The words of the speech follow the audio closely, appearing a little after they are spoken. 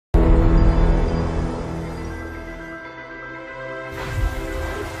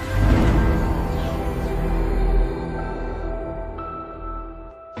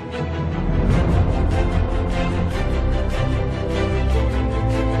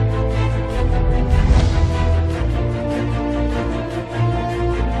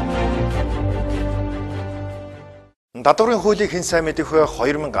Татварын хуулийг хэн сайн мэдэх вэ?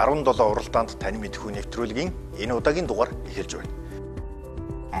 2017 уралдаанд тань мэдэх үү нэвтрүүлгийн энэ удаагийн дугаар эхэлж байна.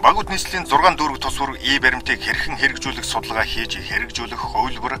 Багууд нийслэлийн 6 дүүрэг тусвар ебаримтыг хэрхэн хэрэгжүүлэх судалгаа хийж хэрэгжүүлэх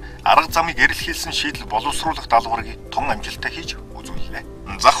хувилбар арга замыг эрэлхийлсэн шийдэл боловсруулах даалгаврыг тун амжилттай хийж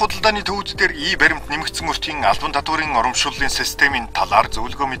үзүүллээ. Зах худалдааны төвүүд дээр ебаримт нэмэгдсэн өртгийн албан татварын урамшууллын системийн талаар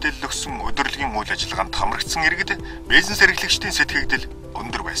зөвлөгөө мэдээлэл өгсөн удирдлагын үйл ажиллагаанд хамрагдсан иргэд бизнес эрхлэгчдийн сэтгэгдэл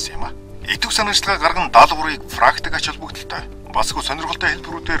өндөр байсан юм а. Итвэх санаачлага гарган даалгаврыг практик ач холбогдолтой басгүй сонирхолтой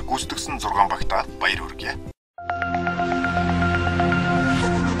хэлбэрүүдээр гүйцэтгэсэн 6 багтаа баяр хүргэе.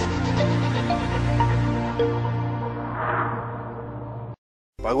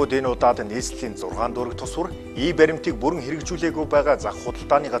 Багууд энэ удаад нийслэлийн 6 дүүрэг тусвар ебаримтыг бүрэн хэрэгжүүлээгүй байгаа зах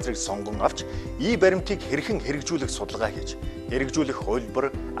худалдааны газрыг сонгон авч ебаримтыг хэрхэн хэрэгжүүлэх судалгаа хийж хэрэгжүүлэх хувилбар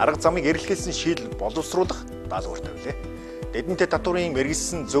арга замыг эрэлхийлсэн шийдэл боловсруулах даалгавар тавилаа. Тэдэнтэй татварын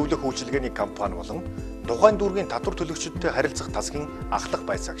мэргэжсэн зөвлөх үйлчилгээний компани болон тухайн дүүргийн татвар төлөгчдтэй харилцах тасгийн ахлах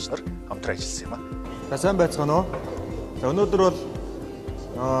байцаагч нар хамтран ажилласан юм а. Сайн байцгаана уу. Өнөөдөр бол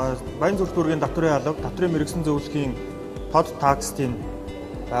Баян зүрх дүүргийн татварын алба, татварын мэргэжсэн зөвлөхийн тод такстын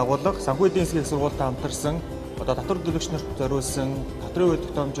байгууллага, санхүү эдийн засгийн сургуультай хамтарсан татвар төлөгч нарт зориулсан татварын үйл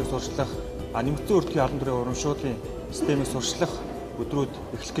тогтоомжийг сурчлах, нэмэгдсэн өртгийн албан тушаалын урамшууллын системийг сурчлах өдрүүд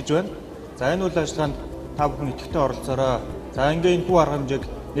эхлэх гэж байна. За энэ үйл ажиллагаанд та бүхэн идэвхтэй оролцоорой. За ингээд энэ хүү арга хэмжээг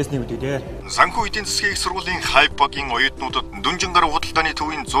нээсний мэдээ. Санхүү эдийн засгийн сургуулийн хайбагийн оюутнуудад дүнжин гаруй худалдааны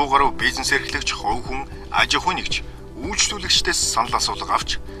төвийн 100 гаруй бизнес эрхлэгч, хувь хүн, аж ахуйн нэгж, үйлчлүүлэгчдээс санал асуулга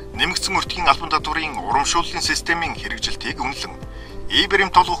авч нэмэгдсэн өртгийн албан татварын урамшууллын системийн хэрэгжилтийг үнэлэн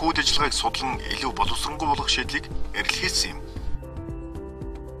ебаримт олох үйл ажиллагааг судлан илүү боловсронгуй болгох шийдлийг эрэлхийлсэн юм.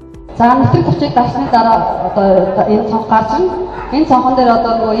 За нэвтрүүлэг төвчийг давсны дараа одоо энэ цонх гарч ирнэ. Энэ цонхон дээр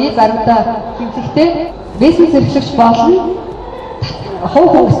одоо нөгөө ебаримтаа хэмжихтэй бизнес эрхлэгч болно. Хувь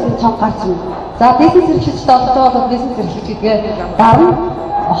хүн гэсэн цонх гарч ирнэ. За бизнес эрхлэгчд олж байгаа бол бизнес эрхлэгч гэдгээ дарна.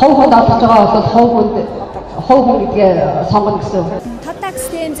 Хувь хүнд олж байгаа бол хувь хүн гэдгээ сонгоно гэсэн.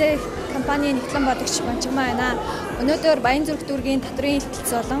 Татакстэй компани нэгтлэн бодогч Банчигмаа байна. Өнөөдөр Баян зүрх дүүргийн татварын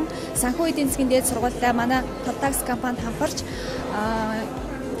хэлтэлц болон санхүү эдийн засгийн дээд сургуультай манай Татакс компанид хамтарч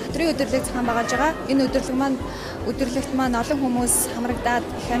татварын өдөрлөг зохион байгуулж байгаа. Энэ өдөрлөгт маань олон хүмүүс хамрагдаад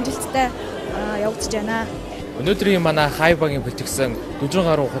их амжилттай явагдаж байна. Өнөөдрийн манай хайбагийн бэлтгэсэн 4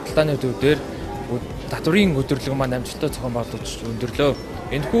 гаруй худалдааны төвдөр татварын өдөрлөг маань амжилттай зохион байгуулж өндөрлөө.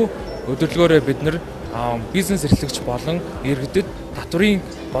 Энэхүү өдөрлөгөөрөө бид нар бизнес эрхлэгч болон иргэдэд татварын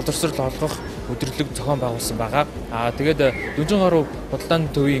боловсрол олгох өдөрлөг зохион байгуулсан байгаа. Тэгээд 4 гаруй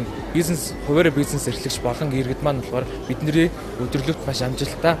худалдааны төвийн хуваарь бизнес эрхлэгч болон иргэд маань болохоор бидний өдөрлөгт маш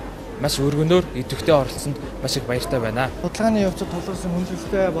амжилттай, маш өргөнөөр идэвхтэй оролцсонд маш их баяртай байна. Худалдааны явцад тулгарсан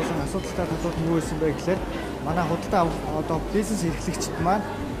хүндрэлтэй болон асуудалтай талууд нь юу байсан бэ гэхээр манай худалдаа одоо бизнес эрхлэгчид маань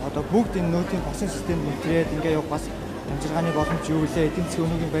одоо бүгд энэ нөөтийн босын системд нэвтрээд ингээ яг бас амжиргааны боломж юу вэ, эдийн засгийн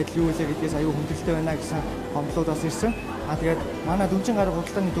өнөөгийн байдал юу вэ гэдгээс аюул хүндрэлтэй байна гэсэн хомдлууд бас ирсэн. Тэгээд манай 400 гаруй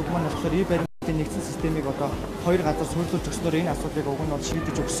худалдааны төв маань болохоор ебаримтын нэгдсэн системийг одоо 2 газар суурилуулж өгснөөр энэ асуудлыг уг нь бол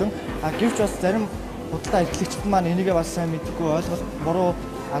шийдэж өгсөн. Гэвч бас зарим худалдаа эрхлэгчид маань энийгээ бас сайн мэдгүй ойлголт буруу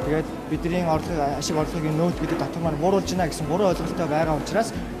тэгээд бидний ашиг орлогын нөөт гэдэг татвар маань бууруулж байна гэсэн буруу ойлголттой байгаа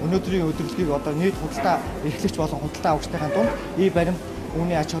учраас өнөөдрийн өдөрлөгийг одоо нийт худалдаа эрхлэгч болон худалдаа авагчдын дунд ебаримт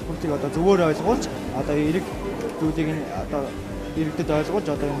үүний ач холбогдолыг одоо зөвөр ойлгуулж одоо эерэг зүйлийг одоо иргэдэд ойлгуулж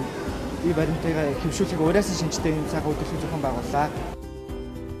одоо энэ ебаримтыг хэвшүүлэх уриасан шинжтэй энэ цаг өдөрлөг зохион байгууллаа.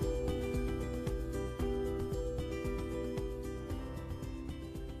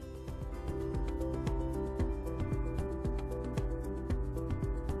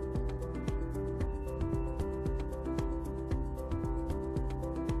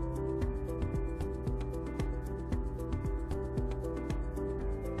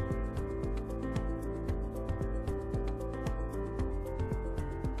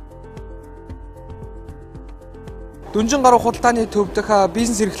 Дүнжин гаруй худалдааны төв дэх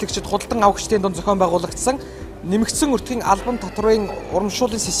бизнес эрхлэгчид худалдан авагчдын дунд зохион байгуулагдсан нэмэгдсэн өртгийн албан татварын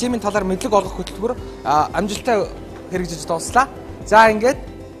урамшууллын системийн талаар мэдлэг олгох хөтөлбөр амжилттай хэрэгжиж дууслаа. За ингээд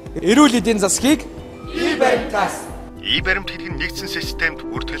эрүүл эдийн засгийг ебаримтаас Ебаримт гэдэг нь нэгдсэн системд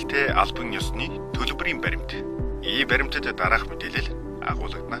бүртгэлтэй албан ёсны төлбөрийн баримт. Ебаримтад дараах мэдээлэл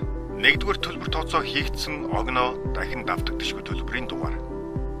агуулгадана. 1-р төлбөр тооцоо хийгдсэн огноо дахин давтагдшгүй төлбөрийн дугаар.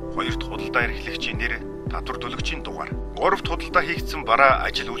 2-т худалдаа эрхлэгчийн нэр, татвар төлөгчийн дугаар. 3-т худалдаа хийгдсэн бараа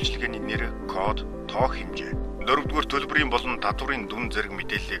ажил үйлчилгээний нэр, код, тоо хэмжээ. 4-р төлбөрийн болон татварын дүн зэрэг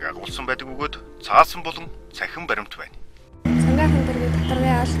мэдээллийг агуулсан байдаг бөгөөд цаасан болон цахим баримт байна. Сангаа хандлагыг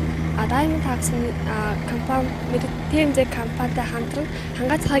татварын алба, Diamond Tax-ны компани TMZ компанитай хамтран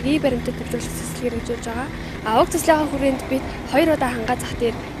хангаа захыг ебаримтыг төлөвлөх сэсэлийг хэрэгжүүлж байгаа. Уг төслийн хүрээнд бид 2 удаа хангаа зах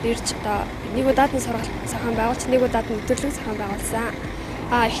дээр ирж нэг удаад нь сургалт зохион байгуулж, нэг удаад нь нэвтрүүлэг зохион байгуулсан.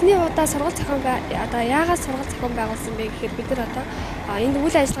 Эхний удаа сургалт зохион яагаад сургалт зохион байгуулсан бэ гэхээр бид нар энд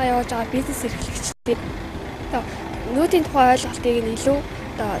үйл ажиллагаа явуулж байгаа бизнес эрхлэгчдийн нөөтийн тухай ойлголтыг нь илүү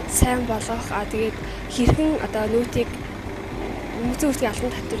сайн болгох, тэгээд хэрхэн нөөтийг үнцгийн үртгийн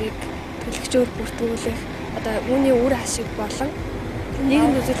албан татварыг төлөвчөөр бүртгүүлэх, үүний үр ашиг болон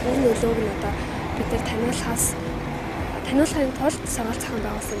нийгэмд үзүүлэх үр нөлөөг нь бид нар таниулахын тулд сургалт зохион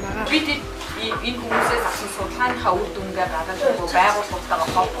байгуулсан байгаа. Бид энэ хүмүүсээс авсан судалгааныхаа үр дүнгээ гадаад байгууллагатайгаа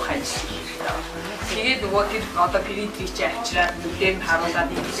холбох ажил хийх хэрэгтэй. Тэгээд нөгөө тэр принтерийг чи авчираад нүдээр нь харуулад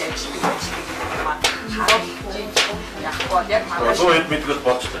ингэж ажилладаг юм харуулж яахгүй яг Зөөд мэдгэл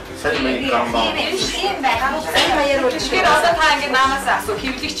болчихлоо. Сайн маягаар тэгэхээр та ингэ наамаас асуу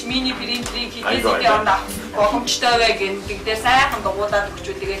хэвлэгч миний принтерийг хідээс өдөө авах боломжтой вэ гэдэг сайхан дугуулаад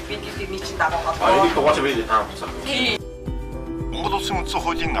өгчүү. Тэгээд бид тэдний чинь дагуу холбоо. Энийг дугаарч бид таамагцсан. Монгол Улсын үндсэн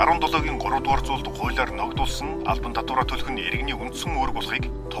хуулийн 17-гийн 3 дугаар зүйлд хуулиар ногдуулсан албан татвараа төлөх нь иргэний үндсэн үүрэг болохыг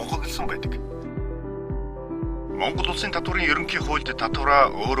тунхагласан байдаг. Монгол Улсын татварын ерөнхий хуульд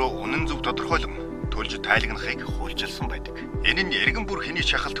татвараа өөрөө үнэн зөв тодорхойлон төлж тайлагнахыг хуульчилсан байдаг. Энэ нь эргэн бүр хэний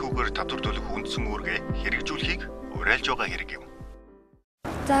шахалтгүйгээр татвар төлөх үндсэн үүргээ хэрэгжүүлэхийг уриалж байгаа хэрэг юм.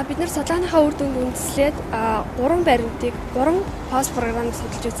 За бид нар судалгааныхаа үр дүнд үндэслээд 3 баримтыг 3 пост програмыг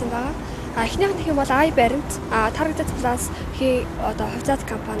судалж үзсэн байгаа. Эхнийх нь гэх юм бол баримт таргадад плюс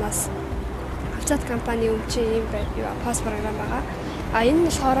хувьцаат компани өмчийн ийм пост програм байгаа. Энэ нь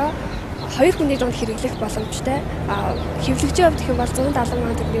болохоор 2 хүний донд хэрэглэх боломжтой. Хэвлэгчийн хувьд гэх юм бол 170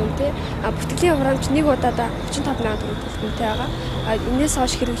 мянган төгрөгийн үнэтэй, бүтгэлийн хурамч нэг удаадаа 35 мянган төгрөгийн төлбөртэй байгаа. Энээс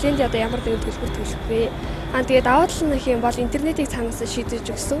хойш хэрэглээнд ямар нэгэн төлбөр төлөхгүй. Тэгээд даваа тал нь гэх юм бол интернетийг цаанаас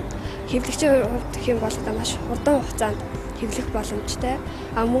шийдэж өгсөн. Хэвлэгчийн хувьд гэх юм бол маш хурдан хугацаанд хэвлэх боломжтой.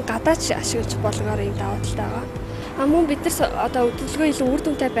 Мөн гадаач ашиглаж болгоор ийм даваа талтай байгаа. Мөн бид нар хөдөлгөөн илүү үр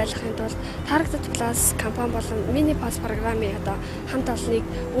дүнтэй байлгахын тулд таргадад плюс компани болон мини пост програмын хамт олныг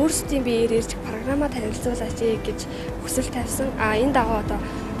өөрсдийн биеэр ирж програмаа танилцуулаач гэж хүсэл тавьсан. Энэ дагуу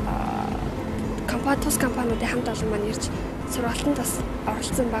тус компаниудын хамт олон маань ирж сургалтанд бас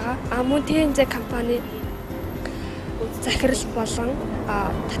оролцсон байгаа. Мөн TMZ компани захирал болон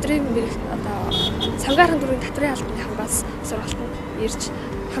татрын мэрэг цангаарын дөрвийн татрын албаны хамгаас сургалтанд ирж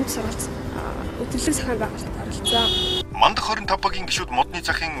хамт сургалт өдөрлөг зохион байгуулалт оролцсон. Мандах 25 багийн гишүүд модны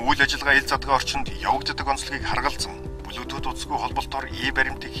захын үйл ажиллагаа ил задгаа орчинд явагддаг онцлогийг харгалзан Bluetooth утасгүй холболтоор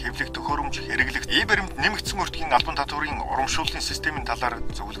ебаримтыг хэвлэх төхөөрөмж хэрэглэх ебаримт нэмэгдсэн өртгийн албан татварын урамшууллын системийн талаар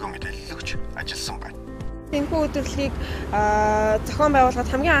зөвлөгөө мэдээлэл өгч ажилласан байна. Энэхүү өдөрлөгийг зохион байгуулахад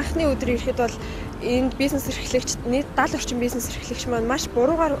хамгийн анхны өдөр ирэхэд бол энд бизнес эрхлэгчид нийт 70 орчим бизнес эрхлэгч маань маш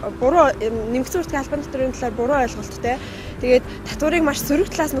буруу нэмэгдсэн өртгийн албан татварын талаар буруу ойлголттой. Тэгээд татварыг маш сөрөг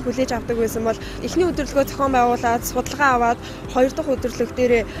талаас нь хүлээж авдаг байсан бол эхний өдөрлөгөө зохион байгуулад судалгаа аваад 2 дахь өдөрлөг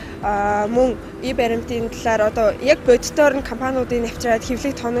дээр мөн ебаримтын талаар яг бодитоор нь компаниудын авчираад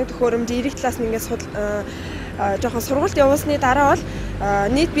хэвлэх тоног төхөөрөмж эерэг талаас нь ингээд жоохон сургалт явуулсны дараа бол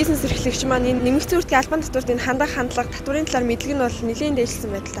нийт бизнес эрхлэгч маань энэ нэмэгдсэн өртгийн албан татварт энэ хандлага татварын талаар мэдлэг нь бол нэлээд дээшлсэн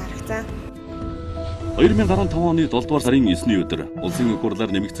байдалтай харагдсан. 2015 оны 7 дугаар сарын 9-ний өдөр улсын их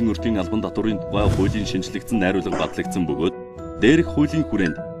хурлаар нэмэгдсэн өртгийн албан татварын тухай хуулийн шинжлэгдсэн найруулга батлагдсан бөгөөд дээрх хуулийн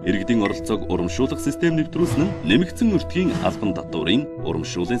хүрээнд иргэдийн оролцоог урамшуулах систем нэвтрүүлсэн нь нэмэгдсэн өртгийн албан татварын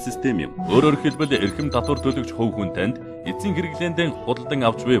урамшууллын систем юм. Өөрөөр хэлбэл эрхэм татвар төлөгч хувь хүн танд эцсийн хэрэглээндээ худалдан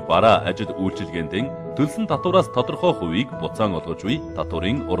авч буй бараа ажил үйлчилгээндээ төлсөн татвараас тодорхой хувийг буцаан олгож буй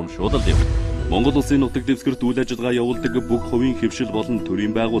татварын урамшуулал юм. Монгол Улсын нутаг дэвсгэрт үйл ажиллагаа явуулдаг бүх хувийн хэвшил болон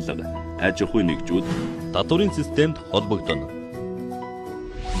төрийн байгууллага, аж ахуйн нэгжүүд татварын системд холбогдоно.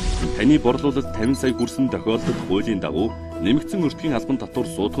 Таны борлуулалт 50 сая хүрсэн тохиолдолд хуулийн дагуу нэмэгдсэн өртгийн албан татвар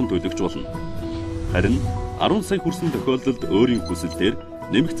суудхан төлөгч болно. Харин 10 сая хүрсэн тохиолдолд өөрийн хүсэлтээр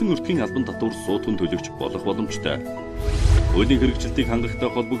нэмэгдсэн өртгийн албан татвар суудхан төлөгч болох боломжтой. Хуулийн хэрэгжилтийг хангахтай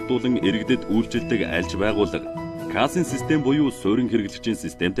холбогдуулан иргэдэд үйлчилдэг альж байгууллага касын систем буюу суурин хэрэглэгчийн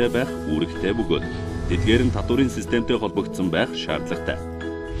системтэй байх үүрэгтэй бөгөөд тэдгээр нь татварын системтэй холбогдсон байх шаардлагатай.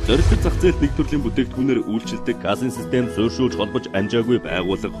 Зорилго зах зээлд нэг төрлийн бүтээгдэхүүнээр үйлчилдэг касын систем суурьшуулж холбож амжаагүй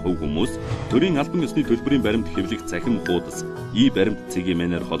байгууллага хувь хүмүүс төрийн албан ёсны төлбөрийн баримт хэвлэх цахим хуудас ебаримт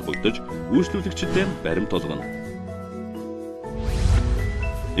цэгэмээр холбогдож үйлчлүүлэгчтэй баримт олгоно.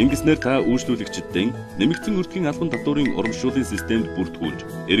 Ингэснээр та үйлчлүүлэгчдийн нэмэгдсэн өртгийн албан татварын урамшууллын системд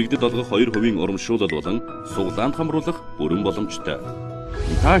бүртгүүлж, иргэдэд олгох 2% урамшуулал болон суглаанд хамруулах бүрэн боломжтой.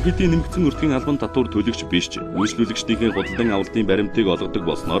 Та хэдийн нэмэгдсэн өртгийн албан татвар төлөгч биш ч үйлчлүүлэгчдийн худалдан авалтын баримтыг олгодог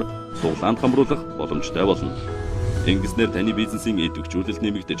болсноор суглаанд хамруулах боломжтой болно. Ингэснээр таны бизнесийн идэвхжүүлэлт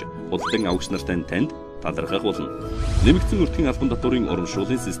нэмэгдэж, худалдан авагч нартай танд талархах болно. Нэмэгдсэн өртгийн албан татварын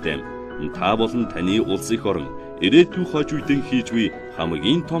урамшууллын систем та болон таны улс их орон ирээдүйн хойч үеийн хийж буй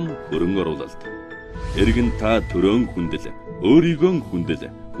хамгийн том хөрөнгө оруулалт. Эерэг нь та төрөн хүндэл, өөрийгөө хүндэл,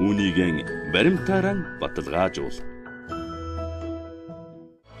 үүнийг баримтаараа баталгаажуул.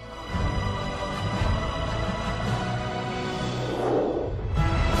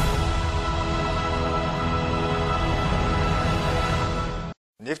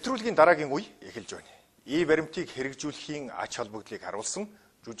 Нэвтрүүлгийн дараагийн үе эхэлж байна. Ебаримтыг хэрэгжүүлэхийн ач холбогдлыг харуулсан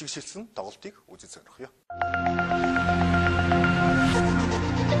жүжигшилсэн тоглолтыг үзэж сонирхъя.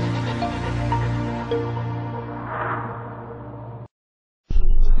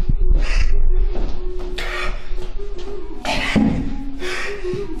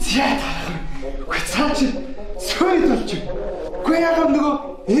 Цаач сойд болж. Гүй яагаад нөгөө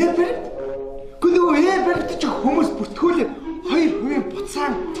ебаримт? Гүй нөгөө ебаримт ч хүмүүс бүртгүүлээ. 2%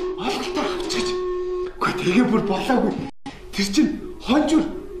 буцаан олголтоо авчиж. Гүй тэгээ бүр болоогүй. Тэр чинь хонжур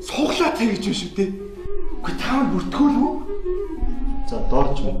суглаатай гэж байна шүү дээ. Гүй таав бүртгүүлв. За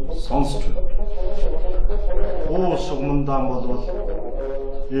дорж сонсч. Оо шугамдан болвол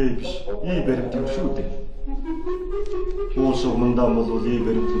биш. Ебаримт юм шүү дээ. Оо шугамдан болвол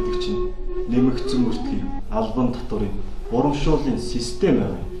ебаримт гэдэг чинь нэмэгдсэн өртгийн албан татварын урамшууллын систем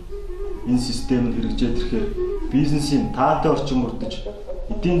байна. Энэ систем нь хэрэгжүүлэхээр бизнесийн таатай орчин мөрдөж,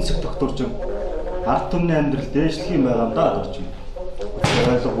 эдийн засаг тогтворж, ард түмний амьдрал дээшлэх юм байгаа даа дорж байна.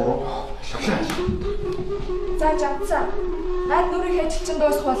 Ойлгоо. За жамцаа. Наад нүрийн ажилчин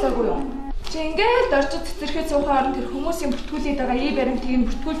дуусах болоогүй юу? Чи ингээд оржид цэцэрэхэд суухан орон тэр хүмүүсийн бүртгүүлээд байгаа ебаримтыг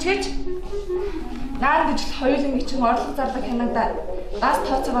бүртгүүлж хийж наад гэж хоёулангийн чинь орлого зарлаг хянагдаад бас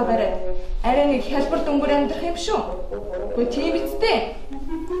тооцоогоо бариад арай нэг хэлбэр дөнгөр амьдрах юм шүү. Үгүй тийм үсттэй.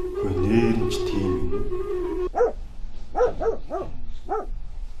 Үгүй нэрнч тийм юм.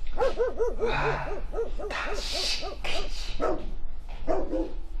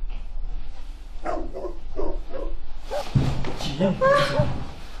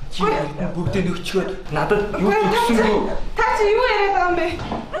 Чи бүгдээ нөхчгөөд надад юу өгсөнгөө. Та чи юу яриад байгаа юм бэ?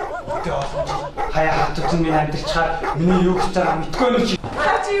 Хаяа хатцсан минь амьдрчаар миний юу гэж байгаа мэдгүй нэ чи.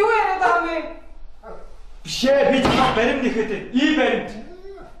 Та чи юу яриад байгаа юм бэ? Бишээ би чамд барим нэхэд ебаримт.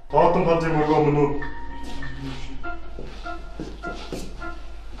 Тоотон базын мөргөө мөн үү?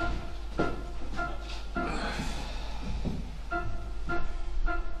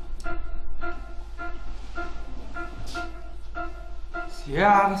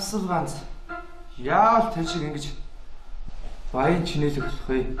 Яарсал ганц. Яавал тань шиг ингэж баян чинэлэг болох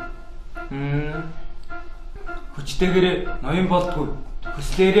вэ? Хүчтэйгээр ноён болдгүй.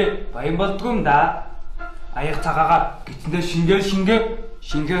 Хүслээрээ баян болдгүй юм да. Аяг цагаагаар гитэндээ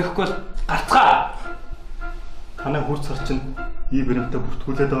шингээхгүй бол гарцгаа. Танай хурц сар чинь ебаримтээ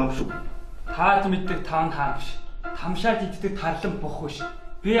бүртгүүлээд байгаа юм шүү. Таад мэддэг таан хаан биш. Тамшаад иддэг тарлан бох биш.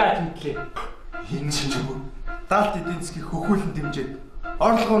 Би яаж мэдлээ? Энэ чинь юу? Даалт эдийн засгийн хөхүүлэн дэмжээд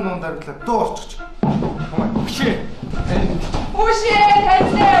орлогын нуун дараглаад дуу орчихч. Бишээ. Үшээ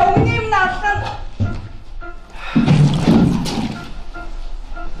таньдээ өмнөм наалхан.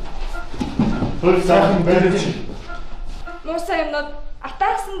 Хөл сайхан барьж. Муусаа юмнууд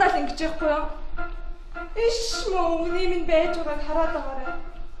атаарсандаа л ингэж явахгүй юу? Иш мөө өмнөм нь байж байгааг хараад байгаарай.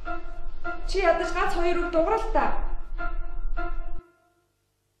 Чи ядаж ганц 2 үг дуурал та.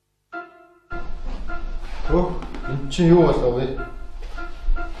 Өө, энэ чи юу болов вэ?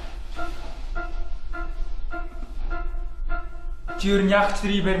 Чи юу яах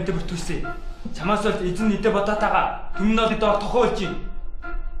тэр ебаримтээ бүртгүүлсэн? Чамаас бол эзэн нэдэ бодоотаага түмэн ол доор тохиолж юм.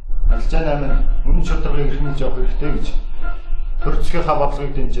 Алжаа намын үнэн шударгыг эрхэмж явах хэрэгтэй гэж төрцгийнхаа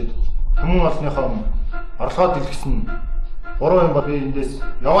бодлогыг дэмжиж түмэн олныхоо орлогоо дэлгэсэн буруу юм бол би эндээс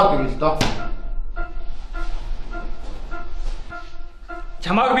яваад өгье л доо.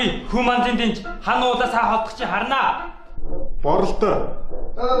 Чамааг би хүманзын дэнж хан уулаас хаалгах чи харнаа. Борлоо.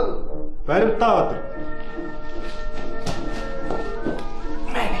 Баримтаа өдөр.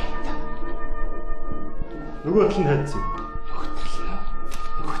 Нөгөө тал нь хайцсан.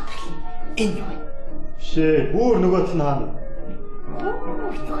 Нөгөө тал энэ юу вэ? Шээ, бүр нөгөө тал нь хаана?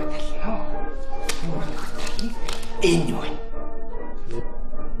 Нөгөө тал энэ юу вэ?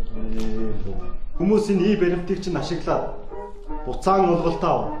 Хүмүүсийн ебаримтыг чинь ашиглаад буцаан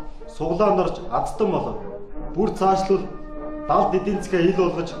олголтоо суглаанд орж адтан болоод бүр цаашлуул далд эдийн засгаа ил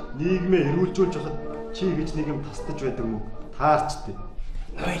болгож нийгмээ эрүүлжүүлж хахад чи гэж нэг юм тасдаж байдаг юм уу? Таарчтэй.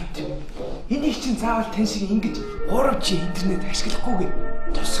 Нойт. Энийг чинь заавал тань шиг ингэж 3G интернет ашиглахгүйгээр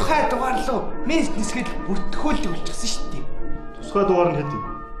тусгай дугаар руу мессежгээд бүртгүүлдэг болчихсон шүү дээ. Тусгай дугаар нь хэд вэ?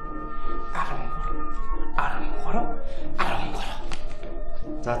 13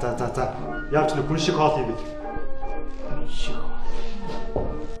 За. Яаж нэг хүн шиг хоол хийгээд. Хүн шиг.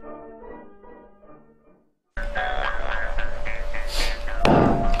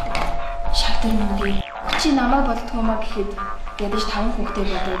 Шатар мөнгө. Чи намайг болдгоомаа гэхэд ядаж 5 хүүхдээ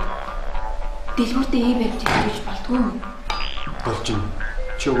бодоод дэлгүүртээ ебаримтыг хийж болдгоо юм. Болж юм.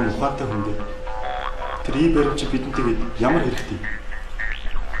 Чи өгөн ухаантай хүн дээ. Тэр ебаримтыг бидэнтэйгээ ямар хэрэгтэй?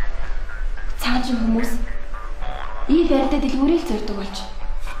 Цааш хүмүүс ебаримтыг дэлгүүрийг зорддог болж.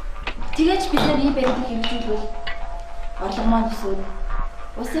 Тэгээж бид нар ебаримтыг хэрэгжүүлвэл орлого маань өсөд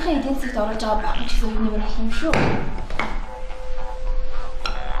улсынхаа эдийн засагт оруулж байгаа багц гэсэн үгний болох юм шүү.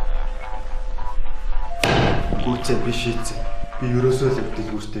 Гүцээ би шийдсэн. Би ерөөсөө л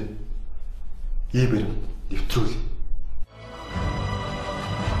дэлгүүртээ ебаримт нэвтрүүлэг.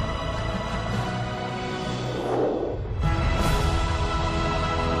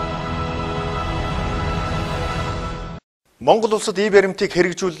 Монгол улсад ебаримтыг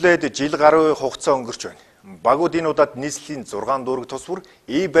хэрэгжүүлээд жил гаруй хугацаа өнгөрч байна. Багууд энэ удаад нийслэлийн 6 дүүрэг тус бүр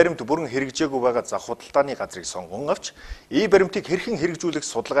ебаримт бүрэн хэрэгжээгүй байгаа зах худалдааны газрыг сонгон авч ебаримтыг хэрхэн хэрэгжүүлэх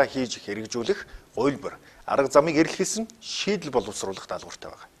судалгаа хийж хэрэгжүүлэх хувилбар, арга замыг эрэлхийлсэн шийдэл боловсруулах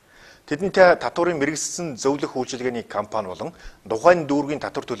даалгавартай байна. Тэдэнтэй татварын мэргэжсэн зөвлөх үйлчилгээний компани болон тухайн дүүргийн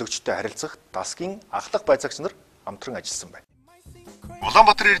татвар төлөгчтэй харилцах дасгийн ахлах байцаагч нар хамтран ажилласан байна.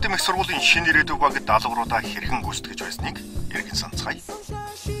 Улаанбаатар эрдэм их сургуулийн шинэ ирээдүйг багт даалгавруудаа хэрхэн гүйцэтгэж байсныг эргэн санацгаая.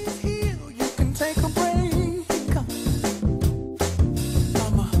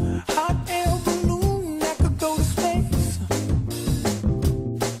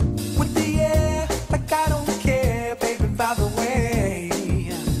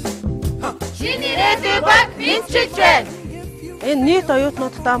 Шинэ ирээдүйг баг бэлчилж байна. Энэ нийт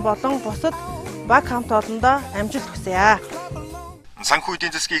оюутнуудтай болон бусад баг хамт олондоо амжилт хүсье. Санхүү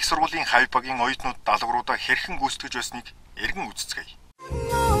эдийн засгийн их сургуулийн хавь багийн оюутнууд даалгавруудаа хэрхэн гүйцэтгэж байсныг эргэн үздэцгээе.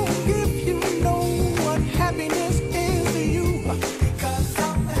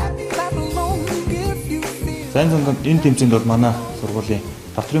 Сайн зандад энэ тэмцээнд бол манай сургуулийн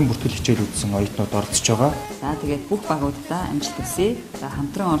татварын бүртгэл хичээл үзсэн оюутнууд оролцож байгаа. За тэгээд бүх багуудаа амжилт хүсье. За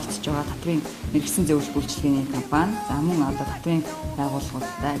хамтран оролцож байгаа татварын мэргэжсэн зөвлөх үйлчилгээний компани, за мөн одоо татварын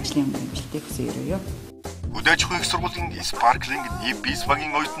байгууллагуудтай ажлын амжилтыг хүсье өрөөё. Хүлээж авах их сургуулийн Sparkling Нибис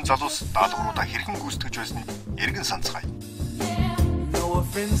багийн оюутан залуус даалгавруудаа хэрхэн гүйцэтгэж байсныг эргэн санацгаая.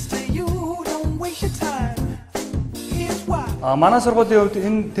 Манай сургуулийн хувьд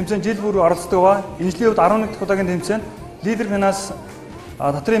энэ тэмцээнд жил бүр оролцдог ба энэ жилийн хувьд 11 дахь удаагийн тэмцээнд лидер финанс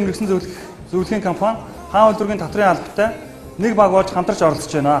татварын мэргэжсэн зөвлөхийн компани хаан үйлдвэрийн татварын албатай нэг баг болж хамтарч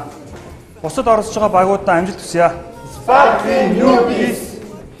оролцож байна. Бусад оролцож байгаа багуудаа амжилт хүсье. Sparkling Nibis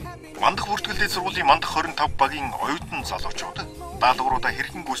Мандах бүртгэлдээ сургуулийн мандах 25 багийн оюутан залуучууд даалгавруудаа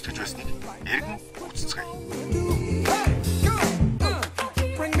хэрхэн гүйцэтгэж байсныг эргэн үздэцгээе.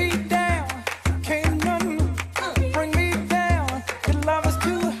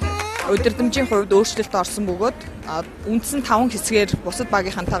 Удирдамжийн хувьд өөрчлөлт орсон бөгөөд үндсэн 5 хэсгээр бусад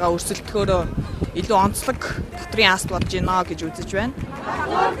багийнхантайгаа өрсөлдөхөөрөө илүү онцлог татварын аст болж байна гэж үзэж байна.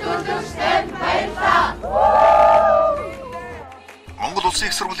 Монгол улсын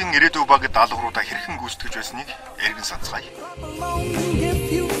их сургуулийн ирээдүйн баг даалгавруудаа хэрхэн гүйцэтгэж байсныг эргэн санацгаая.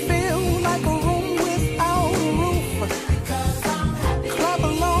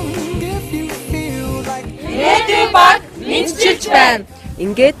 Ирээдүйн баг мэдчилж байна.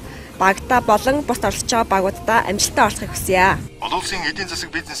 Ингээд багтаа болон бус оролцож байгаа багуудаа амжилттай оролцохыг хүсье. Олон улсын эдийн засаг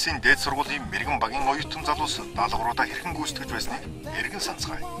бизнесийн дээд сургуулийн мэргэн багийн оюутан залуус даалгавруудаа хэрхэн гүйцэтгэж байсныг эргэн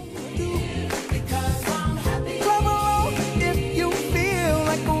санацгаая.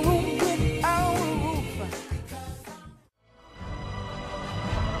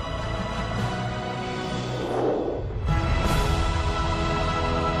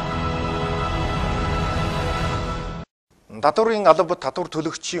 Татварын алба татвар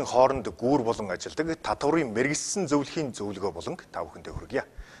төлөгчийн хооронд гүүр болон ажилдаг татварын мэргэжсэн зөвлөхийн зөвлөгөө болон та бүхэндээ хүргье.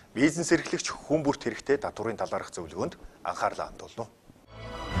 Бизнес эрхлэгч хүн бүрт хэрэгтэй татварын талаарх зөвлөгөөнд анхаарлаа хандуулна.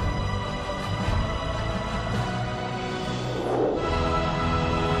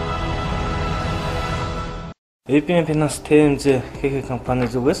 ебаримтыг финанс ТМЗ хэх компани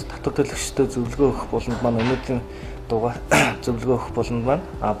зүгээс татвар төлөгчдөө зөвлөгөө өгөх болонд маань өнөөдрийн дугаар зөвлөгөө өгөх болонд маань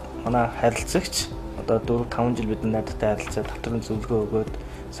манай харилцагч одоо 4-5 жил бидний найдтай харилцаад татварын зөвлөгөө өгөөд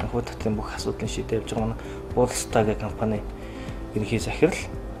санхүү татварын бүх асуудлыг шийдэж явж байгаа манай Уулстагийн компани ерөнхий захирал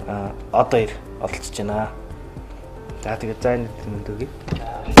одоо оролцож байна. За тэгээд зайны тэмдэг өгье.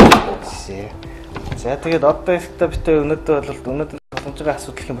 За тэгээд одоо битээ өнөөдөр боломж байгаа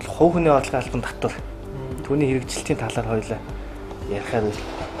асуудал юм бол хувь хүний орлогын албан татвар түүний хэрэгжилтийн талаар хоёлаа ярихаар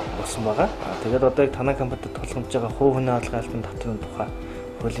болсон байгаа. Тэгээд одоо танай компанид тулгамж байгаа хувь хүний орлогын албан татварын тухай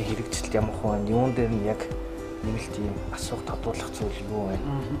хуулийн хэрэгжилт ямар хүн юун дээр нь яг нэмэлт ийм асуух тодруулах зүйл юу вэ?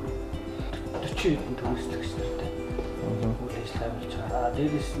 40 хэдэн төлөвлөгч нартай үйл ажиллагаа болж байгаа.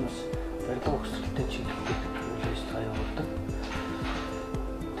 Дээрээс нь бас барилга өгсөлттэй чиглэлтэй үйл ажиллагаа явуулдаг.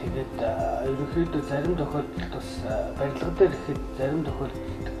 Тэгээд ерөнхийдөө зарим тохиолдолд бас барилга дээр ихэд зарим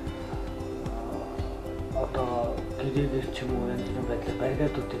тохиолдолд одоо гэрээгээр ч юм уу янз бүрийн байдлаар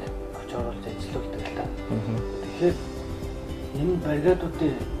баригадуудыг авч оруулж ажиллаулдаг л та. Тэгэхээр энэ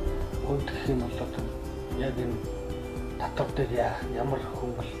баригадуудын хувьд гэх юм бол одоо яг энэ татвар дээр ямар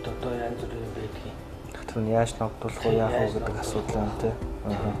хөнгөлөлт одоо янз бүрийн байдгийг татвар нь яаж ногдуулах уу яах уу гэдэг асуудал байна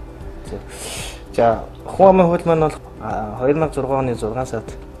тий. За хүн амын хууль маань бол 2006 оны 6 сард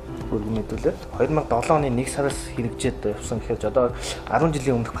бүрэн мэдүүлээд 2007 оны 1 сараас хэрэгжээд явсан гэхээр одоо 10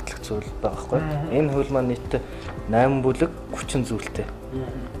 жилийн өмнөх батлагдсан зүйл байгаа байхгүй. Энэ хууль маань нийтдээ 8 бүлэг 30 зүйлтэй.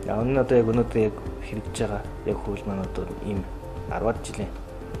 Яг энэ одоо яг өнөөдөр яг хэрэгжиж байгаа яг хууль маань одоо ийм 10 жилийн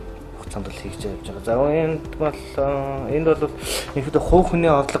хугацаанд л хийж явж байгаа. За энд бол ихэд хувь хүний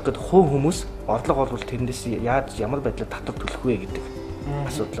орлого гэдэг хувь хүмүүс орлого бол тэрнээс яаж ямар байдлаар татвар төлөх вэ гэдэг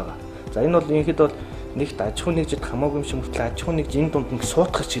асуудал байгаа. За энэ бол ихэд бол нэгт аж ахуй нэгжид хамаагүй юм шиг мөртлөө аж ахуй нэгж энэ дунд нэг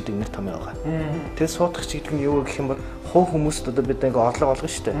суудагч гэдэг нэр том байгаа. Тэр суудагч гэдэг нь юу гэх юм бол хувь хүмүүст одоо бид ингээ орлого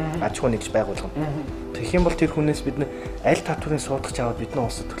олгоно шүү дээ. Аж ахуй нэгж байгуулгана. Тэгэх юм бол тэр хүнээс бид аль татврын суудагч аваад бидний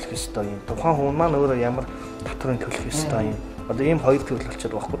улсад төлөх ёстой юм. Тухайн хүн маань өөрөө ямар татврын төлөх ёстой юм. Одоо ийм хоёр төрөл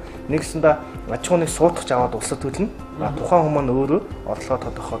болчиход байгаа байхгүй. Нэгсэндээ аж ахуйн суудагч аваад улсад төлнө. Тухайн хүн маань өөрөө орлогоо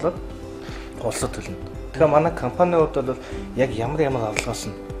тодорхойлоод улсад төлнө. Тэгэхээр манай компанийн хувьд бол яг ямар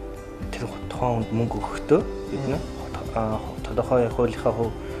орлогоос нь тэр тухайн хүнд мөнгө өгөхдөө бид тодорхой хуулийнхаа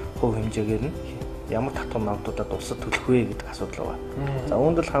хувь хэмжээгээр нь ямар татвар ногдуулаад улсад төлөх вэ гэдэг асуудал байгаа. За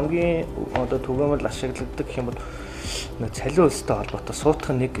үүнд бол хамгийн одоо түгээмэл ашиглагддаг гэх юм бол цалин хөлстэй холбоотой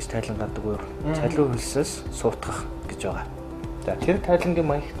суутгах нэг гэж тайлан гардаг өөр. Цалин хөлсөөс суутгах гэж байгаа. За тэр тайлангийн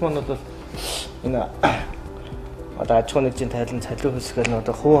маягт маань бол энэ одоо аж ахуйн нэгжийн тайлан цалин хөлсгөл нь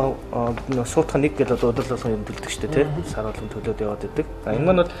одоо хувь суутгах нэг гэж одоо удирдал болгон юм төлдөг шүү дээ, тийм сар болгон төлөөд яваад идэг. За энэ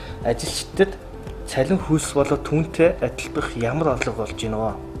маань бол ажилчдад цалин хөлс болоод түүнтэй адилдах ямар орлого болж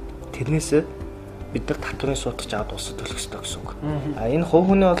гинөө. Тэрнээсээ бид нар татврын суутгаж аваад улсад төлөх ёстой гэсэн үг. Энэ хувь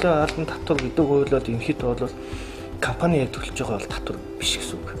хүний олон албан татвар гэдэг үйлдэл ерөнхийдөө бол компани яг төлж байгаа бол татвар биш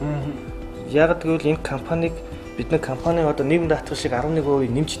гэсэн үг. Яг гэвэл энэ компаниг бидний компани одоо нийгэмд даатгах шиг 11%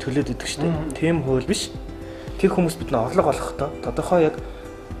 нэмж төлөөд идэг шүү дээ. Тийм хууль биш. Тэр хүмүүс бидний орлого олохдоо тодорхой яг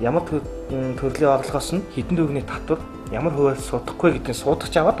ямар төрлийн орлогоос нь хэдэн төгрөгийн татвар ямар хувиар суудахгүй гэдгийг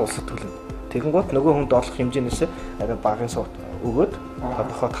суудагч аваад улсад төлнө. Тэгэнгүүт нөгөө хүнд олох хэмжээнээс арай багын суут өгөөд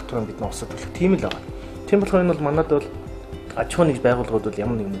тодорхой татварыг бидний улсад төлөх тийм л байна. Тийм болохоор энэ бол манад бол аж ахуйн нэгж байгууллагууд бол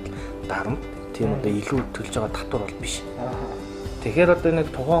ямар нэгэн дарамт тийм одоо илүү төлж байгаа татвар бол биш. Тэгэхээр одоо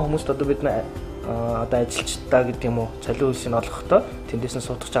нэг тухайн хүмүүст одоо бид одоо ажилчдаа гэдэг юм уу цалин хөлсийг олохдоо тэндээс нь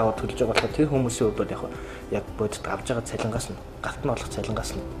суудагч аваад төлж байгаа болохоор тэр хүмүүсийн хувьд бол яг бодит авж байгаа цалингаас нь гарт нь олох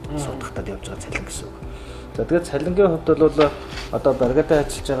цалингаас нь суудагтад явж байгаа цалин гэсэн үг. За тэгээд цалингийн хувьд бол одоо баригадаа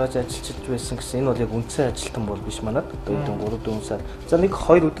ажиллаж байгаач ажилчилж байсан гэсэн энэ бол яг үндсэн ажилтан бол биш манад. Одоо 3-4 сар. За нэг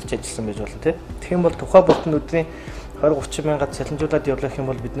 2 өдөр ч ажилласан байж болно тий. Тэгэх юм бол тухай болтон өдрийн 20-30 мянга цалинжуулаад явуулах юм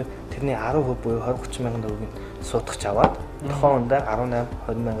бол бид тэрний 10% буюу 20-30 мянган төгрөгийг суудагч аваад тухайн үндэ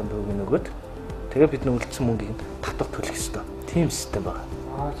 18-20 мянган төгрөгийг өгөөд тэгээ бидний үлдсэн мөнгийг татвар төлөх ёстой. Тийм систем байна.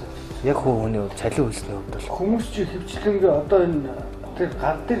 Яг хүний цалин хөлсний хувьд бол хүмүүс чи хэвчлэнгээ одоо энэ тэр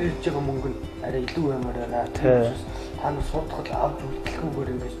гар дээр ирж байгаа мөнгө нь арай илүү ямар байна. Та нар суудахад авч үлдэлгүйгээр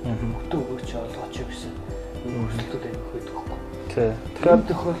ингэж хөтөө өгөөч олгооч гэсэн өрсөлдөд авих байдаг хөөхгүй. Тэгэхээр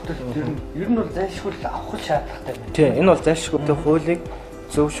тохиолдолд ер нь бол зайлшгүй авах шаардлагатай байна. Тийм энэ бол зайлшгүй тэр хуулийг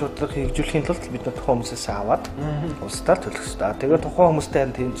зөв шударга хэрэгжүүлэхийн тулд бид нар тухайн хүмүүсээс аваад улсдаа төлөх ёстой. Тэгээд тухайн хүмүүстэй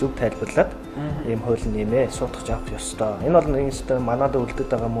харин тийм зөв тайлбарлаад ийм хууль нэмээ суудагч авах ёстой. Энэ бол нэг юм манад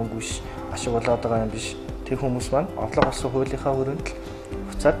үлдээд байгаа мөнгө биш, ашиг болоод байгаа юм биш. Тэр хүмүүс маань орлого олсон хуулийнхаа хүрээнд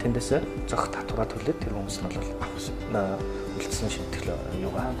буцаад тэндээсээ зөх татвараа төлөөд тэр хүмүүс нь бол авах үлдсэн шимтгэл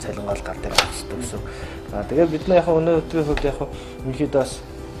юугаа цалингаал гар дээр авах ёстой гэсэн. Тэгээд бид нар яг өнөөдрийн хувьд яг ерөнхийдөө бас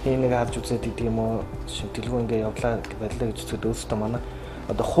нэг харж үзээд идэг юм уу шимтгэлгүй ингээ явлаа байлаа гэж үзээд өөртөө манай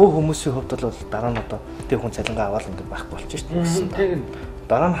одоо хувь хүмүүсийн хувьд бол дараа нь одоо тэр хүн цалингаа аваад ингээд байхгүй болчих шүү дээ.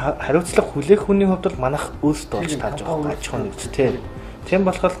 Дараа нь хариуцлага хүлээх хүний хувьд бол манайх өөрсдөө олж тааж байгаа аж ахуйн нэгж тийм. Тийм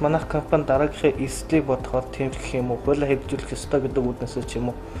болохоор манайх компани дараагийнхаа эслийг бодохоор тэмдэглэх юм уу, хуулийг хэрэгжүүлэх ёстой гэдэг үүднээс ч юм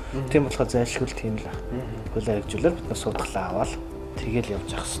уу. Тийм болохоор зайлшгүй тийм л хуулийг хэрэгжүүлээд бид нар судалгаа аваад тэгэл явж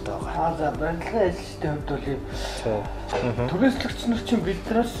явах хэрэгтэй байгаа. За барилгын ажилчдын хувьд бол ийм түрээслэгч нар чинь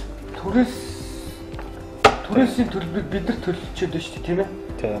биднээс түрээсийн төлбөрийг бид нар төлөвчөөд байна шүү дээ, тийм ээ?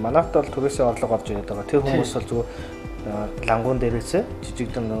 Тийм. Манайд бол түрээсийн орлого олж ирээд байгаа. Тэр хүмүүс бол зүгээр лангуун дээрээсээ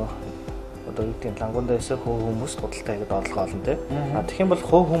жижигдэн одоо одоо юу гэдэг лангуундаас хувь хүмүүс худалдаа хийгээд орлого олно тий. Тэгэх юм бол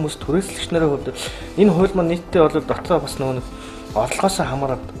хувь хүмүүс түрээслэгч нарын хувьд энэ хууль маань нийтдээ бол дотроо бас нөгөө орлогоос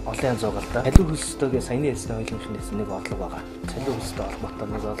хамаарат олон янз байгаа л да. Цалин хөлстэйгээ саяны хэлсэн хуулийнхнээс нэг орлого байгаа. Цалин хөлстэй холбоотой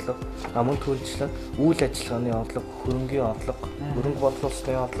нэг орлого, мөн төлөвчлөл, үйл ажиллагааны орлого, хөрөнгийн орлого, хөрөнгө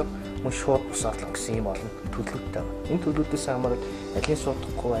бодлуулалтын орлого, мөн шууд бус орлого гэсэн юм олон төлөвлөлттэй байна. Энэ төлөвлөлтөөс хамаарат алин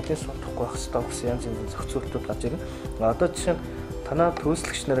суудахгүй байх хэвээр гэсэн янз янзын зохицуултууд гарч ирнэ. Одоо жишээ нь танаа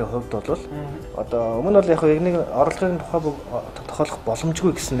төлөвлөгч нарын хувьд бол одоо өмнө бол яг нэг орлогын тухай тодорхойлох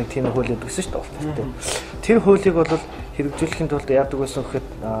боломжгүй гэсэн нэг тийм хууль өгсөн шүү дээ. Тэр хуулийг бол хэрэгжүүлэхийн тулд яадаг байсан гэхэд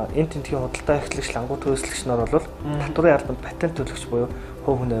энэ тентгийн худалдаа эхлэгч лангуу төлөвлөгч нар бол татварын албанд патент төлөгч буюу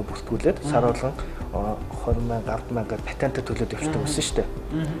хувь хүнээ бүртгүүлээд сар болгон 20,000 10,000-аар патент төлөөд явчихдаг байсан шүү дээ.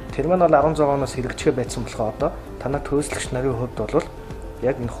 Тэр маань бол 16 оноос хэрэгжихэ байсан болохоор одоо танаа төлөвлөгч нарын хувьд бол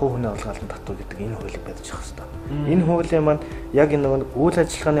яг энэ хувь хүний орлого албан татвар гэдэг энэ хуулийг барьж авах хэрэгтэй. Энэ хуулийн маань яг энэ нэг үйл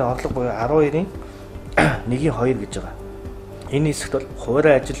ажиллагааны орлого буюу 12-ийн 1-2 гэж байгаа. Энэ хэсэгт бол хуваарь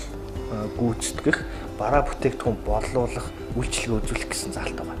ажил гүйцэтгэх, бараа бүтээгдэхүүн борлуулах, үйлчлэгээ үзүүлэх гэсэн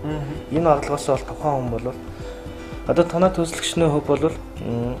заалт байгаа. Энэ орлогоос бол тухайн хүн бол одоо танаа төлөвлөгчний хувь бол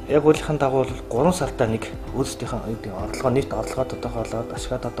яг хуулийнхаа дагуу бол 3 сартаа нэг өөрсдийнхөө орлогоо нийт орлогоо тодорхойлоод,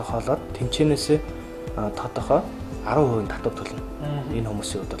 ашгаа тодорхойлоод тэмцээнээсээ тодорхой 10% татвар төлнө. Энэ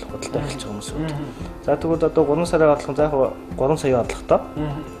хүмүүсийн хувьд бол худалдаа эхэлж байгаа хүмүүсийн хувьд. За тэгвэл одоо 3 сарын орлого за 3 сая орлоготой.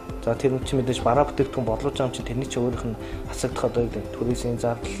 За тэр нь чи мэдээж бараа бүтээгдэхүүн бодлож байгаа юм чи тэрний чи өөрийнх нь хасагдах одоо туризмын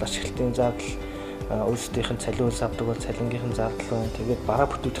зардал, ашиглалтын зардал, өөрсдийнх нь цалин хөлс авдаг бол цалингийнх нь зардал байна. Тэгээд бараа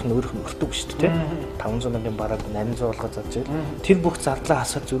бүтээгдэхүүн нь өөрийнх нь өртөг шүү дээ. 500 мянган барааг 800 болгоо зарж ийл. Тэр бүх зардлаа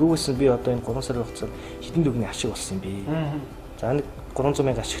хасаад зөрүүгөөс нь би одоо энэ 3 сарын хугацаанд хэдэн төгрөгийн ашиг болсон юм бэ? За нэг 300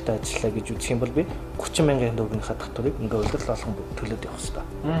 мянга ашигтай ажиллаа гэж үзэх юм бол би 30 мянган төгрөгийнхаа татварыг ингээ улирал болгон төлөөд явах хэрэгтэй.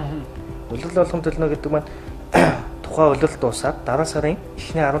 Улирал болгон төлнө гэдэг маань тухайн улирал дуусаад дараа сарын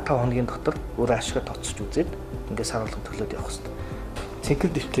эхний 15 хоногийн дотор өөрөө ашигаа тооцож үзээд ингээ сар болгон төлөөд явах хэрэгтэй.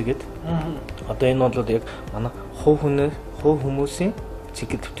 Цэнхэр дэвтэргээд одоо энэ бол яг манай хувь хүмүүсийн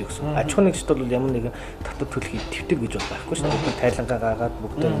цэнхэр дэвтэр гэсэн. Аж ахуйн нэгжид бол ямар нэгэн татвар төлөх дэвтэр гэж бол байхгүй шүү дээ. Тайлангаа гаагаад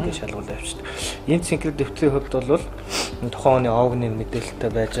бүгдээ ингээ шалгуулж авчихдээ. Энэ цэнхэр дэвтрийн хувьд бол тухайн оны овгны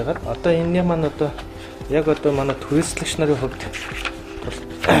мэдээлэлтэй байж байгаа. Одоо энэний маань одоо яг одоо манай төлөвлөгч нарын хувьд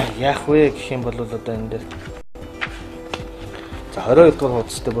яах вэ гэх юм бол одоо энэ дээр за 22 дугаар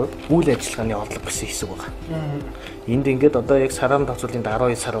хуудастай бол үйл ажиллагааны орлого гэсэн хэсэг байгаа. Энд ингээд одоо яг сарын тооцоолын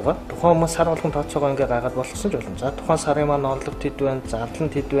 12 сар байгаа. Тухайн хүмүүс сар болгон тооцоогоо ингээ гаагаад болсон ч болно. За тухайн сарын маань орлого тэд байна, зардал нь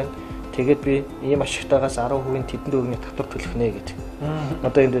тэд байна. Тэгээд би ийм ашигтайгаас 10% тэдэнд төгрөгийн татвар төлөх нэ гэдэг.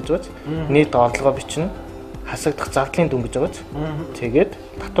 Одоо энд дэж байгаа. Нийт орлогоо бичнэ. Хасагдах зардлын дүн гэж байгаа ч. Тэгээд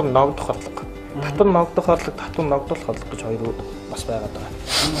татвар ногдох орлого. Татвар ногдох орлого, татвар ногдуулах орлого гэж хоёр бас байгаад байгаа.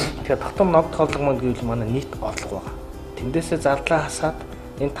 Тэгэхээр татвар ногдох орлого маань гэвэл манай нийт орлого байгаа. Тэндээсээ зардлаа хасаад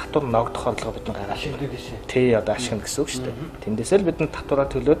энэ татвар ногдох орлого бид гаргаж ирдэг гэсэн. Тий одоо ашигна гэсэн үг шүү дээ. Тэндээсээ л бид нь татвараа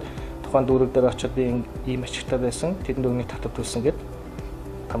төлөөд тухайн дүүрэг дээр очиод би ийм ашигтай байсан, тэдэнд өгний татвар төлсөн гэд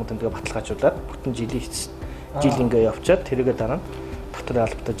тамд тэмдэгэ баталгаажуулаад бүтэн жилийн эцэст жил ингээ явчаад тэрийгэ дараа нь татварын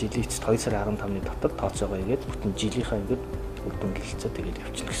албатай жилийн эцэст 2 сарын 15-ны дотор тооцоогоо игээд бүтэн жилийнхаа ингээд үр дүн гэлцээ тэгээд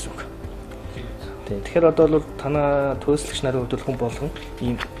явчихна гэсэн үг. Тэгэхээр одоо бол танаа төлөвлөгч нарын хувьд хүн болгон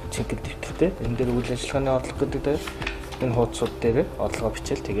ийм цэнхэр дэвтэртэй энэ дээр үйл ажиллагааны орлого гэдэг дээр энэ хуудсууд дээр орлогоо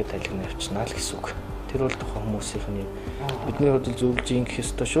бичээл тэгээд тайлгнаа явуулчихна л гэсэн үг. Тэр бол тухайн хүмүүсийнх нь бидний хувьд зөвлөж ингэх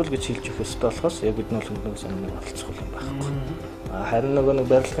ёстой шүү л гэж хэлж өгөх ёстой болохоос яг бидний бол нэг сонирхол олцох юм байхгүй. Харин нэг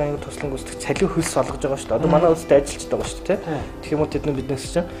барилгын туслан гүйцэтгэх цалин хөлс олгож байгаа шүү дээ. Одоо манай улсад ажиллаж байгаа шүү дээ. Тэгэх юм уу тэд биднээс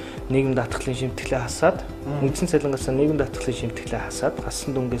чинь нийгэмд даатгалын шимтгэлээ хасаад үндсэн цалингаас нийгэмд даатгалын шимтгэлээ хасаад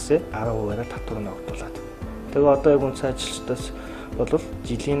хассан дүнгээсээ 10%-аар татвар ногдуулаад. Тэгээ одоо яг үндсэн ажилчдаас бол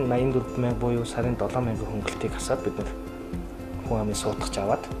жилийн 84,000 буюу сарын 7,000 хөнгөлтийг хасаад бид хүн амын суудагч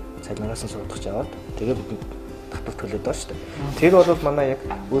аваад цалингаас нь суудагч аваад тэгээ бид татвар төлөөд байгаа шүү дээ. Тэр бол манай яг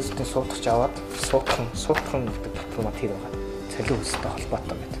өөрсдийн суудагч аваад суудхан гэдэг татвар маань тэр байгаа. Цалин хөлстэй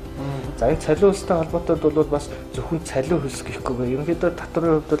холбоотой гэдэг. За энэ цалин хөлстэй холбоотой бол бас зөвхөн цалин хөлс гэхгүйгээр ерөнхийдөө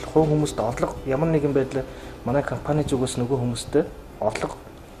татварын хувьд бол хувь хүмүүст орлого ямар нэгэн байдлаар манай компани зүгээс нөгөө хүмүүстээ орлого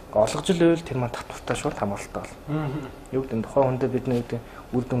олгож л байвал тэр маань татвартай шууд хамааралтай болно. Юу гэдэг нь тухайн хүндээ бидний гэдэг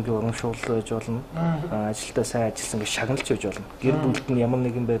үр дүнгийн урамшуулал байж болно. Ажилтаа сайн ажилласан гэж шагналж байж болно. Гэр бүлд нь ямар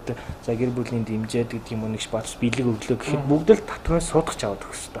нэгэн байдлаар за гэр бүлийн дэмжээд гэдэг юм уу нэгш бац бэлэг өглөө гэхэд бүгд л татварын суудагч аваад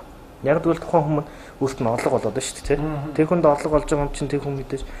өгөх хэрэгтэй. Яг тэгвэл тухайн хүмүүс өөрт нь орлого болоод байна шүү дээ. Тэр хүнд орлого олж байгаа юм чинь тэр хүн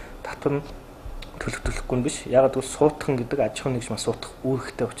мэдээж татвар нь төлөхгүй нь биш. Яг тэгвэл суутхан гэдэг аж ахуйн нэгж маш суутах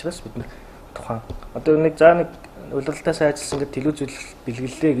үүрэгтэй учраас бид тухайн одоо нэг улиралтаа сайн ажилласан гэдэг телевиз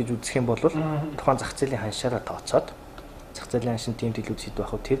бэлгэллээ гэж үзэх юм бол тухайн зах зээлийн ханшаараа тооцоод зах зээлийн ханшин тийм телевиз хэд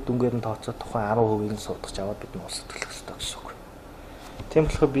байх вэ? Тэр дүнгээр нь тооцоод тухайн 10%-ийг нь суудагч аваад бид нь улсад төлөх ёстой гэсэн үг. Тийм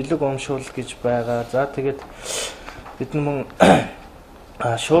болохоор бэлэг урамшуул гэж байгаа. За тэгээд бид мөн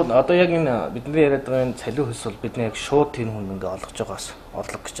шууд одоо яг энэ бидний яриад байгаа энэ цалин хөлс бол бидний яг шууд тэр хүн ингээ олгож байгаас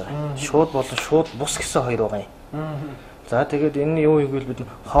орлого гэж байгаа. Шууд болон шууд бус гэсэн хоёр байгаа юм. За тэгээд энэ юу гэвэл бид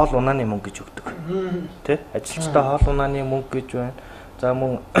хоол унааны мөнгө гэж өгдөг. Тэ? Ажилчдаа хоол унааны мөнгө гэж байна. За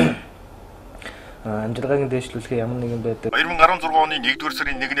мөн амжилтыг дэвшлүүлэх ямар нэгэн байдаг. 2016 оны 1-р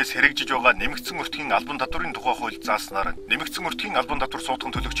сарын 1-ээс хэрэгжиж байгаа нэмэгдсэн өртгийн албан татварын тухай хууль зааснаар нэмэгдсэн өртгийн албан татвар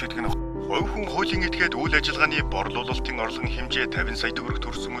суудхан төлөгч гэдэг нь хувь хүн хуулийн этгээд үйл ажиллагааны борлуулалтын орлогын хэмжээ 50 сая төгрөг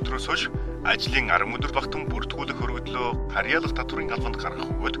төрсөн өдрөөс хойш ажлын 10 өдөр багтан бүртгүүлэх өргөдлөө харьяалах татварын албанд гаргах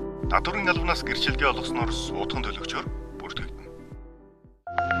бөгөөд татварын албанаас гэрчилгээ олгосноор суудхан төлөгчөөр бүртгэгдэнэ.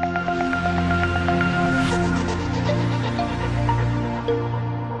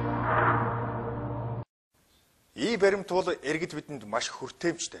 Ебаримт бол иргэд бидэнд маш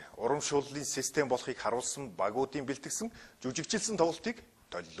хүртээмжтэй урамшууллын систем болохыг харуулсан багуудын бэлтгэсэн жүжигчилсэн тоглолтыг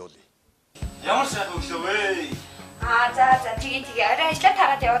төлөвлөлье. Ямар сайхан өглөө вэ? За тэгээ арай ажиллаа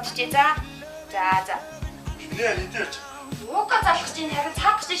тагаад явуулчих. За. Нэр энтерч. Ууга залах чинь харин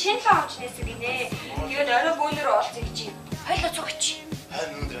цаах чинь шинэ л авч нээсэг гинэ. Тэгээд орой бөөнөр уулзъя гэж юм. Хойлоо цугч.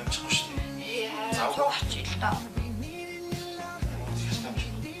 Харин өндөр амжихгүй шүү дээ. Цугч л доо.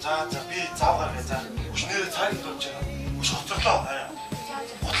 За би заавар гэ за. Өчнөр цайг дуулж байгаа. Өч хоцорлоо.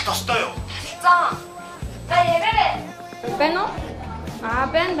 Худалд тостой юу? За ярээ. Бэнэ?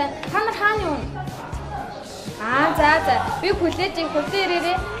 Бэн. Та нар хаана юу? За. Би хүлээж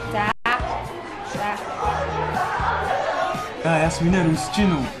ирээрээ. За. Яс минер үсэж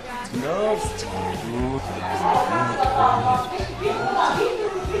гин үү?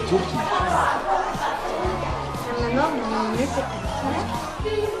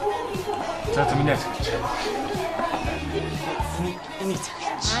 За минер. Энийг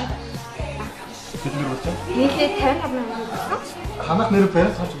цаглаач. Бид нэр болчих. Нийлээ 50 мянга. Ханах нэр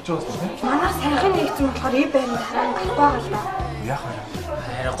баримт харж өгч байгаа юм тийм. Манайх сайхан нэгдсэн болохоор баримт хараа гарахгүй байгаа л да. Яах вэ?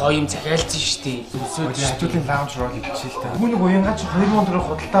 Хараа гоё юм захиалцсан шүү дээ. Өсөөд студийн лаунж руу хийчихээ л та. Хүн нэг уянгач 2000 төгрөг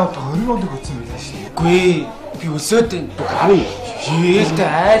худалдаа авах 20 өцсөн байлаа шүү дээ. Үгүй ээ. Би өсөөд харин хээлтэй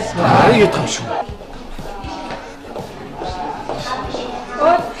айл харин ядах юм шүү.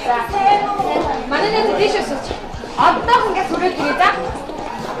 Манай нэг тийш өсөж. Одоо ингээд түрээд ирээ да.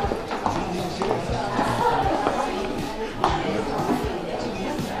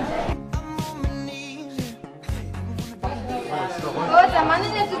 Манай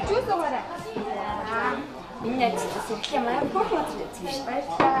нэг зүс угаарай. Энэ зөвсөх юм аа. Бохоо зүс шүү дээ.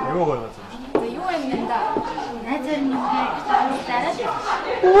 Юу гоё байна. Юу юм да? Найзаар нэг дараад.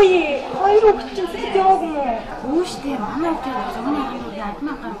 Үгүй хоёр өгч яваг юм уу? Үгүй шүү дээ. Манай өдөр зогны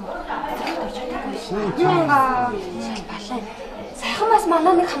адмаа гарав. Яага. Балай. Сайханаас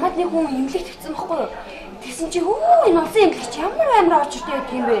манай нэг хамаатны хүн имлэгт хэвцэн байхгүй юу? Тэгсэн чи энэ улсын имлэгч ямар амар орж иртэй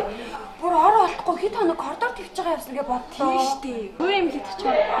гэдэг юм бэ? Бүр ороо олохгүй хэд хоног коридор твж байгаа явсан гэж бодлоо. Тийм шүү дээ. Хувийн эмнэлэгт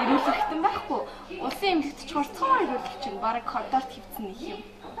чигээр ирүүлэхтэн байхгүй. Улсын эмнэлэгт чигээр цаа ирүүлэх чинь бараг коридор твцэн их юм.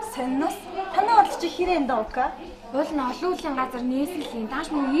 Сонноос танаа бодлоо чи хэрэг энэ дуука? Уул нь олон үеийн газар нээслийн дааш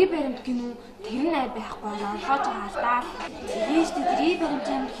мөн ебаримт гинүү тэр нь ай байхгүй олгож байгаа алдаа. Тэгээд шүү дээ ебаримт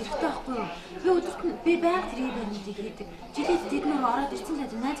амар хэрэгтэй байхгүй юу? Би өдөрт би байнга тэр ебаримтыг хийдэг. Жилээс тэд нар ороод ирсэн л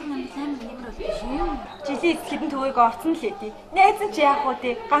найз маань амар нэмэр бол биш юм. Жилээс хэдэн төвөйг орсон л хэдий. Найз нь чи яах вэ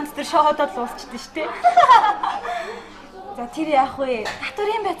те? Ганц тэр шоодод л уусчихдээ шүү дээ. За тэр яах вэ?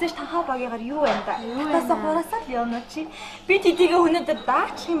 Татварын байцааш танхаа багийгаар юу байна да? Татасаа хураасаа л явна чи. Би тэдийгээ өнөөдөр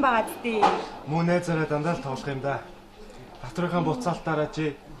даачих юм байгаа зү. Мөн найзаараа дандаа л тоглох юм да. Татврынхаа буцаалтаараа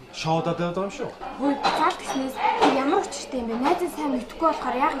чи шоудаад яваад байгаа юм шүү. Хөөе, буцаалт гэснээс ямар өчтэй юм бэ? Найзаа сайн мэдхгүй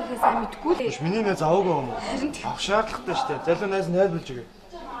болохоор яг ихээ сайн мэдгүй л. Биш миний найз аваагүй юм уу? Авах шаардлагатай шүү дээ. Залуу найз найзлж өгье.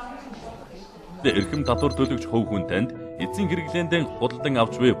 Эрхэм татвар төлөгч хөв хүн танд эзэн хэрэглээндээ худалдан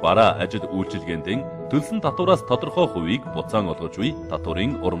авч буй бараа ажил үйлчилгээндээ төлсөн татвараас тодорхой хувийг буцаан олгож буй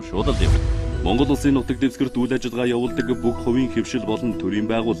татварын урамшуулал юм. Монгол улсын нутаг дэвсгэрт үйл ажиллагаа явуулдаг бүх хувийн хэвшил болон төрийн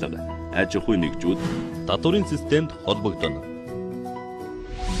байгууллага, аж ахуйн нэгжүүд татварын системд холбогдоно.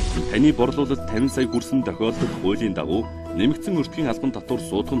 Таны борлуулалт 50 сая хүрсэн тохиолдолд хуулийн дагуу нэмэгдсэн өртгийн албан татвар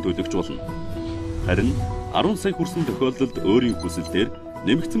суудхан төлөгч болно. Харин 10 сая хүрсэн тохиолдолд өөрийн хүсэлтээр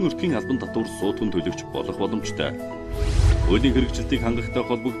нэмэгдсэн өртгийн албан татвар суудхан төлөгч болох боломжтой. Хуулийн хэрэгжилтийг хангахтай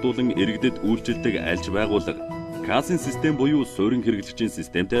холбогдуулан иргэдэд үйлчилдэг альж байгууллага, касын систем буюу суурин хэрэглэгчийн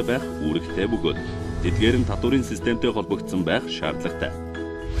системтэй байх үүрэгтэй бөгөөд тэдгээр нь татварын системтэй холбогдсон байх шаардлагатай.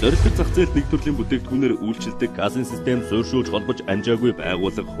 Зорилго зах зээлд нэг төрлийн бүтээгдэхүүнээр үйлчилдэг касын систем суурьшуулж холбож амжаагүй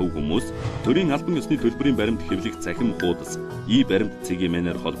байгууллага хөв хүмүүс төрийн албан ёсны төлбөрийн баримт хэвлэх цахим хуудас ебаримтцгийн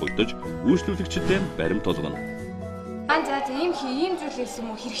мэнээр холбогдож үйлчлүүлэгчтэй баримт олгоно. За ийм зүйл хэлсэн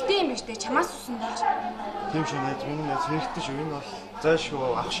юм уу? Хэрэгтэй юм биш үү? Чамаас үсэн болж. Тийм шүү найз, миний найз хэрэгтэй шүү. Энэ бол зайлшгүй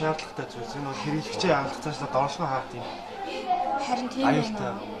авах шаардлагатай зүйлс. Энэ бол хэрэглэгчээ авах цаашлаа доошлоо хаард юм. Харин тийм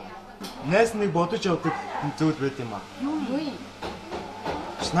ээ. Найз нэг бодож явдаг зүйл байд юм аа. Юу вэ?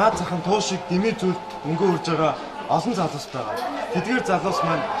 Наад захын туу шиг дэмий зүйл мөнгө үрж байгаа олон залуус байгаа. Тэдгээр залуус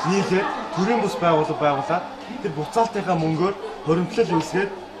маань нийлээд төрийн бус байгууллага байгуулад тэр буцаалтынхаа мөнгөөр хоригдлол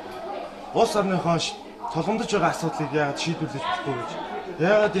үүсгээд улс орныхоо тулгамдж байгаа асуудлыг яагаад шийдвэрлэж болохгүй гэж.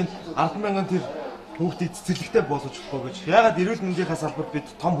 Яагаад энэ 10,000 тэр хүүхдийг цэцэрлэгтэй болгож болохгүй гэж. Яагаад эрүүл мэндийнхаа салбарт бид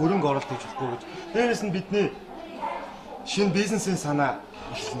том хөрөнгө оруулалт хийж болохгүй гэж. Дээрээс нь бидний шинэ бизнесийн санаа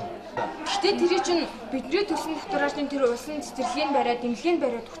эхэлнэ. Гэтэ тэрий чинь бидний төлсөн татвараачны тэр улсын цэцэрлэгийн бариад, эмнэлгийн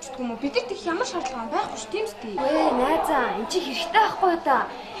бариад өчтдөг юм уу? Бидэд их ямар шаардлага байхгүй ш, тийм үстэй. Найзаа, эн чинь хэрэгтэй байхгүй да.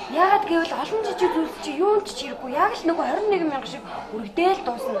 Яагаад гэвэл олон жижиг зүйл чи юунд ч хэрэггүй. Яг л нөгөө 21,000 шиг үргэлдээл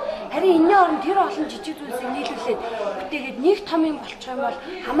дуусна. Харин энэний оронд тэр олон жижиг зүйлсийг нийлүүлээд бүтээгээд нэг том юм болчих юм бол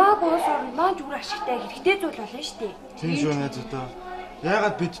хамаагүй улс орнд маань зүгээр ашигтай хэрэгтэй зүйл болно шүү дээ. Тийм шүү найзаа.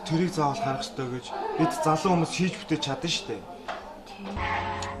 Яагаад бид тэрийг заавал харах ёстой гэж бид залуу хүмүүс хийж бүтээж чадна шүү дээ.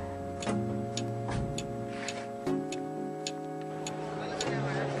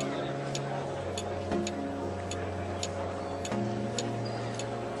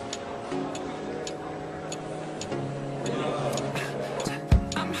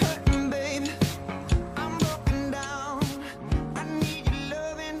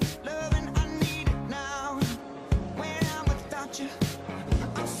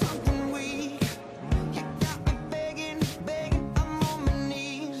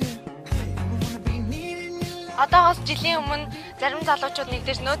 Одоогоос жилийн өмнө зарим залуучууд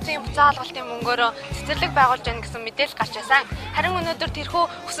нэгдэж нөөцийн буцаа алгалтын мөнгөөр цэцэрлэг байгуулж байна гэсэн мэдээлэл гарч байсан. Харин өнөөдөр тэрхүү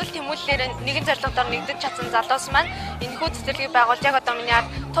хүсэл тэмүүллээр нэгэн зорилгодоор нэгдэж чадсан залуус маань энэхүү цэцэрлэгийг байгуулж яг одоо миний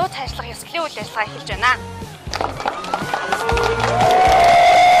ард тууц хайшлах ёслолын үйл ажиллагаа эхэлж байна.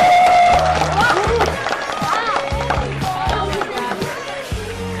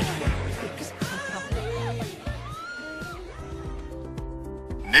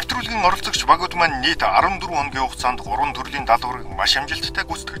 Нэвтрүүлгийн оролцогч багууд маань нийт 14 хоногийн хугацаанд 3 төрлийн даалгаврыг маш амжилттай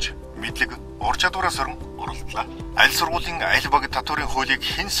гүйцэтгэж, мэдлэг, ур чадвараас орон оролдлоо. Аль сургуулийн аль баг татварын хуулийг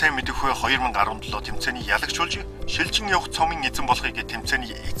хэн сайн мэдэх вэ 2017 тэмцээний ялагчулж, шилжин явах цомын эзэн болохыг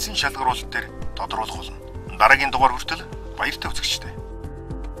тэмцээний эцсийн шалгаруулалт дээр тодруулах болно. Дараагийн дугаар хүртэл баяртай үзэгчтэй.